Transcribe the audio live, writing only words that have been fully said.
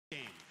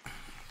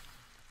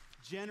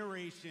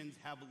Generations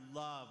have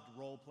loved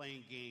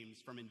role-playing games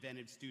from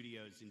inventive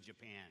studios in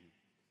Japan.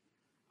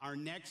 Our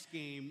next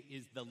game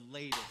is the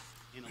latest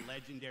in a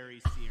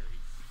legendary series.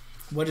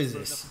 What is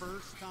this? For the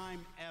first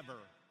time ever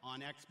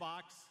on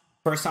Xbox.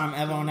 First time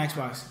ever on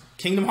Xbox.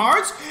 Kingdom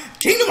Hearts?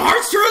 Kingdom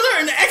Hearts trailer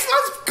in the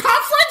Xbox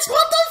conference?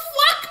 What the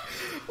fuck?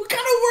 What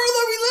kind of world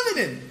are we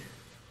living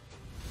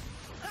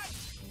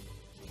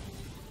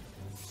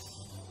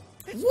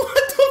in?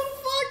 What the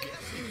fuck?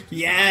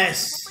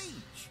 Yes.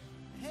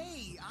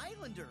 Hey,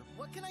 Islander,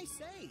 what can I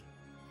say?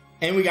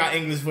 And we got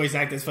English voice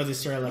actors for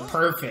this trailer.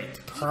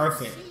 Perfect.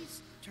 Perfect.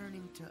 He's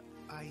turning to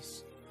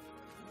ice.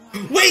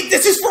 Wait,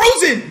 this is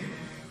Frozen!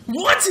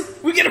 What?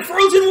 We get a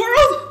Frozen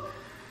world?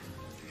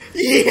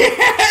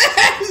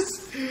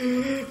 Yes!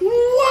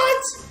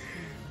 What?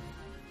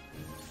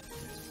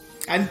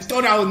 I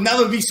thought I would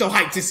never be so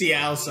hyped to see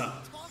Elsa.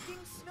 Talking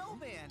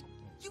snowman.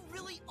 You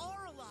really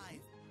are alive.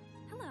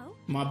 Hello.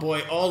 My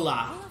boy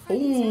Ola.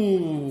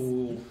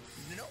 Ooh.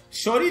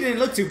 Shorty didn't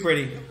look too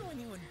pretty.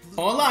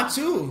 Ola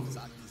too.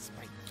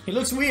 He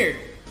looks weird.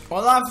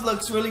 Olaf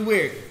looks really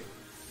weird.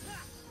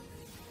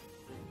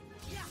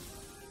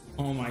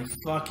 Oh my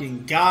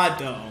fucking god,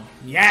 though.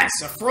 Yes,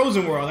 a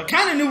Frozen world. I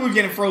kind of knew we were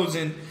getting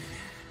Frozen,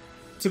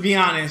 to be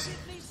honest.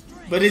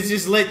 But it's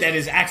just lit that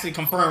it's actually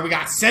confirmed. We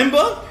got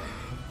Simba.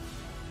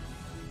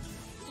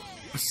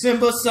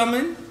 Simba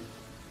summon.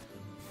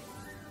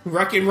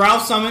 Wreck-It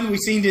Ralph summon. We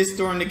seen this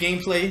during the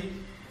gameplay.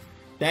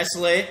 That's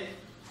lit.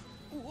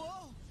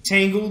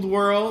 Tangled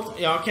world.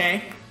 Yeah,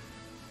 okay.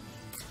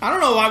 I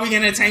don't know why we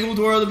getting a Tangled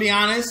world, to be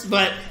honest,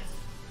 but...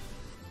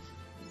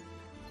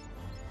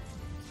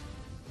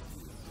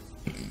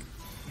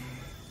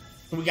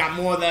 we got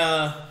more of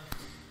the...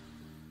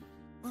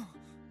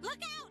 Look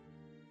out!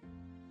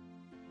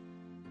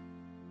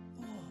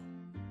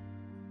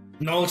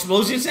 No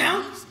explosion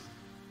sound?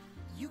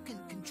 You can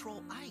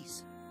control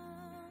ice.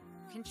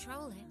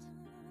 Control it?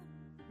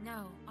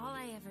 No, all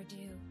I ever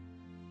do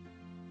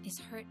is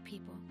hurt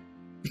people.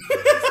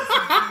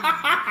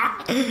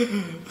 I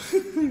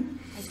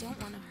don't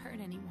want to hurt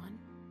anyone.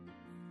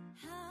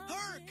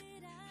 Herc!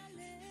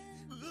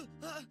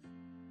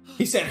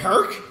 He said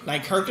Herc?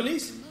 Like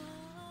Hercules?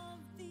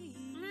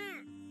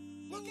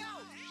 Look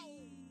out!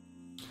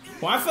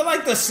 Well, I feel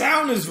like the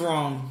sound is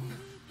wrong.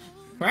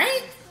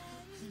 Right?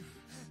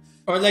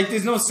 Or like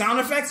there's no sound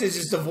effects, it's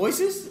just the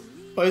voices?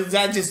 Or is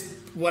that just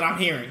what I'm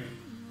hearing?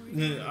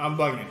 I'm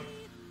bugging.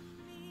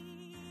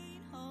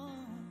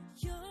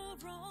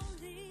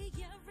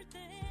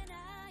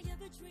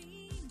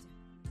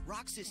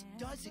 Roxas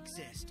does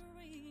exist.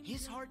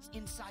 His heart's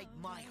inside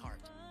my heart.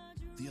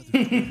 The other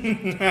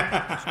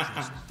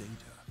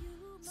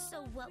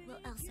So what will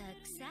Elsa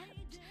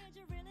accept?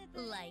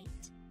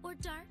 Light or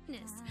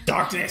darkness?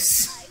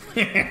 Darkness.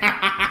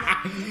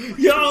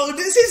 Yo,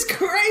 this is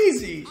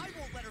crazy. I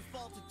won't let her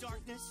fall to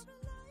darkness.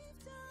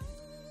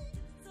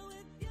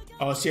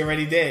 Oh, she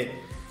already did.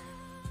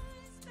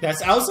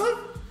 That's Elsa?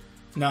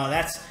 No,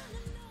 that's...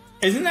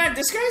 Isn't that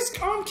this guy's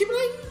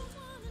Keyblade?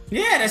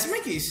 Yeah, that's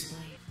Mickey's.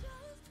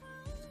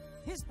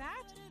 Who's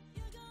that?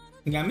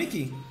 We got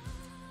Mickey.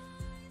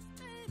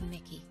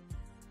 Mickey.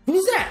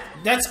 Who's that?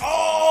 That's...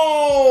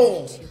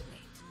 Oh!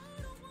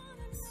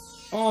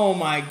 Oh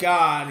my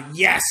god.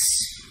 Yes!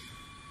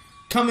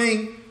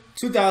 Coming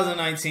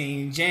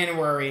 2019,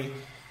 January.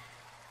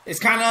 It's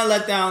kind of a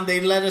letdown. They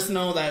let us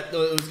know that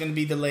it was going to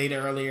be delayed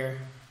earlier.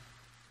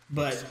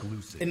 But...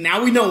 And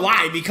now we know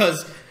why.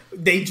 Because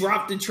they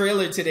dropped the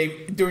trailer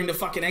today during the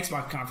fucking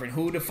Xbox conference.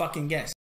 Who would have fucking guessed?